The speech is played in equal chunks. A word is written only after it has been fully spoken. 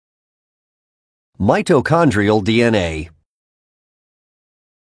Mitochondrial DNA.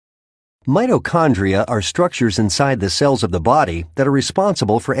 Mitochondria are structures inside the cells of the body that are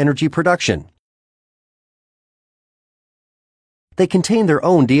responsible for energy production. They contain their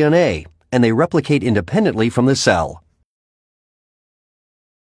own DNA, and they replicate independently from the cell.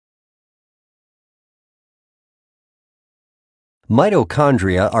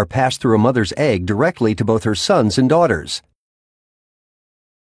 Mitochondria are passed through a mother's egg directly to both her sons and daughters.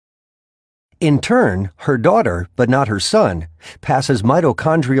 In turn, her daughter, but not her son, passes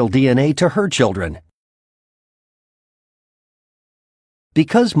mitochondrial DNA to her children.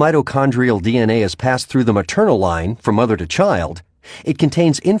 Because mitochondrial DNA is passed through the maternal line from mother to child, it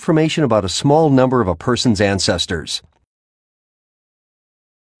contains information about a small number of a person's ancestors.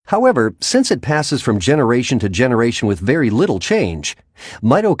 However, since it passes from generation to generation with very little change,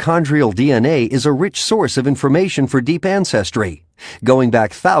 mitochondrial DNA is a rich source of information for deep ancestry, going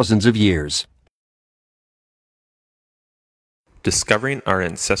back thousands of years. Discovering our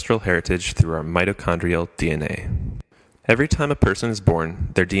ancestral heritage through our mitochondrial DNA. Every time a person is born,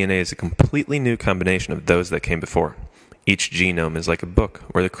 their DNA is a completely new combination of those that came before. Each genome is like a book,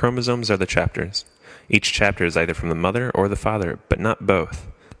 where the chromosomes are the chapters. Each chapter is either from the mother or the father, but not both.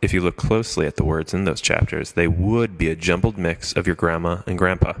 If you look closely at the words in those chapters, they would be a jumbled mix of your grandma and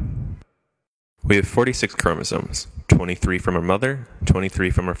grandpa. We have 46 chromosomes, 23 from our mother,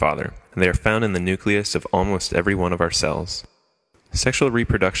 23 from our father, and they are found in the nucleus of almost every one of our cells. Sexual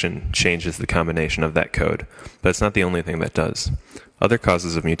reproduction changes the combination of that code, but it's not the only thing that does. Other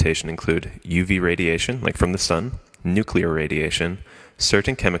causes of mutation include UV radiation, like from the sun, nuclear radiation,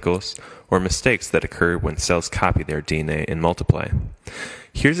 certain chemicals, or mistakes that occur when cells copy their DNA and multiply.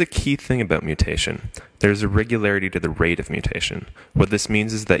 Here's a key thing about mutation. There's a regularity to the rate of mutation. What this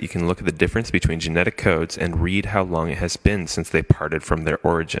means is that you can look at the difference between genetic codes and read how long it has been since they parted from their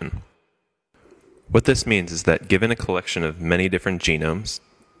origin. What this means is that given a collection of many different genomes,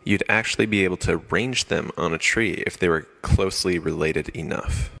 you'd actually be able to arrange them on a tree if they were closely related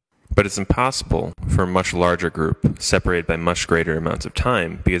enough. But it's impossible for a much larger group, separated by much greater amounts of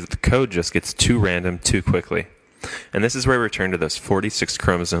time, because the code just gets too random too quickly. And this is where we return to those 46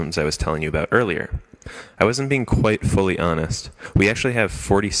 chromosomes I was telling you about earlier. I wasn't being quite fully honest. We actually have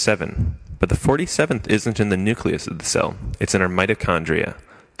 47, but the 47th isn't in the nucleus of the cell. It's in our mitochondria,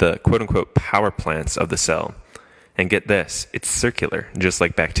 the quote-unquote power plants of the cell. And get this, it's circular, just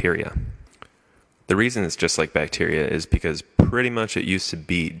like bacteria. The reason it's just like bacteria is because pretty much it used to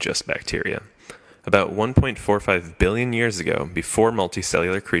be just bacteria. About 1.45 billion years ago, before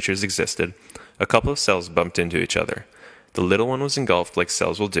multicellular creatures existed, a couple of cells bumped into each other. The little one was engulfed like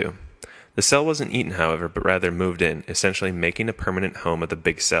cells will do. The cell wasn't eaten, however, but rather moved in, essentially making a permanent home of the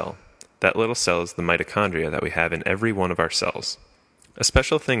big cell. That little cell is the mitochondria that we have in every one of our cells. A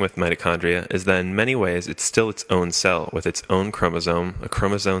special thing with mitochondria is that in many ways it's still its own cell with its own chromosome, a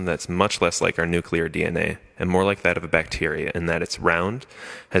chromosome that's much less like our nuclear DNA and more like that of a bacteria in that it's round,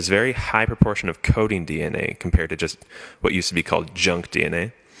 has very high proportion of coding DNA compared to just what used to be called junk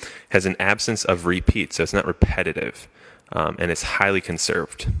DNA, has an absence of repeat, so it's not repetitive, and it's highly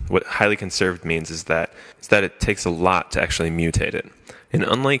conserved. What highly conserved means is that it takes a lot to actually mutate it. And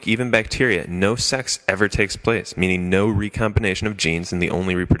unlike even bacteria, no sex ever takes place, meaning no recombination of genes and the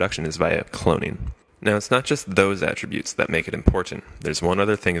only reproduction is via cloning. Now, it's not just those attributes that make it important. There's one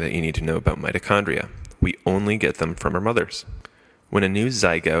other thing that you need to know about mitochondria. We only get them from our mothers. When a new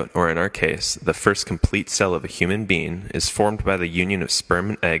zygote, or in our case, the first complete cell of a human being, is formed by the union of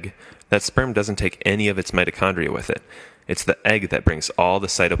sperm and egg, that sperm doesn't take any of its mitochondria with it. It's the egg that brings all the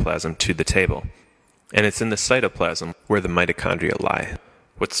cytoplasm to the table. And it's in the cytoplasm where the mitochondria lie.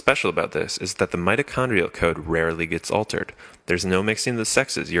 What's special about this is that the mitochondrial code rarely gets altered. There's no mixing of the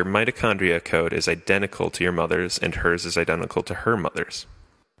sexes. Your mitochondria code is identical to your mother's, and hers is identical to her mother's.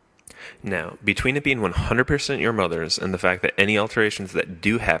 Now, between it being 100% your mother's and the fact that any alterations that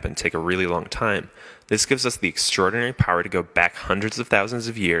do happen take a really long time, this gives us the extraordinary power to go back hundreds of thousands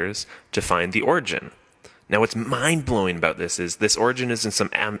of years to find the origin. Now, what's mind-blowing about this is this origin isn't some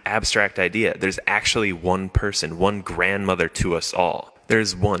abstract idea. There's actually one person, one grandmother to us all.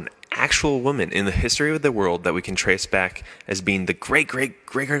 There's one actual woman in the history of the world that we can trace back as being the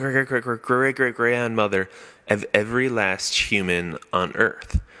great-great-great-great-great-great-great-grandmother of every last human on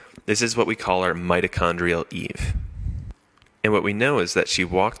Earth. This is what we call our mitochondrial Eve. And what we know is that she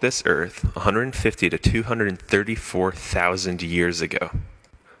walked this Earth 150 to 234,000 years ago.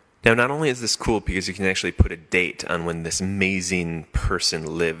 Now, not only is this cool because you can actually put a date on when this amazing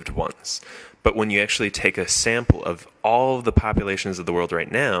person lived once, but when you actually take a sample of all of the populations of the world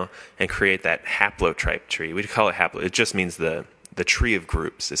right now and create that haplotype tree, we call it haplo, it just means the tree of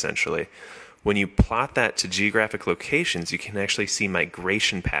groups, essentially. When you plot that to geographic locations, you can actually see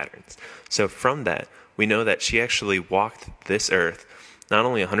migration patterns. So from that, we know that she actually walked this earth not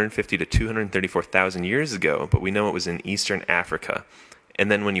only 150 to 234,000 years ago, but we know it was in Eastern Africa.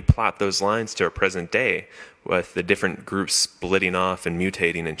 And then when you plot those lines to our present day, with the different groups splitting off and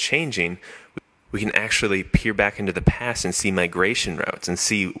mutating and changing, we can actually peer back into the past and see migration routes and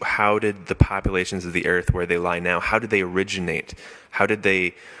see how did the populations of the earth where they lie now, how did they originate? How did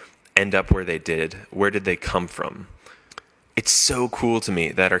they end up where they did? Where did they come from? It's so cool to me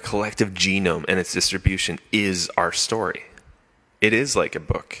that our collective genome and its distribution is our story. It is like a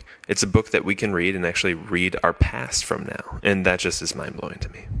book. It's a book that we can read and actually read our past from now. And that just is mind-blowing to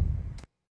me.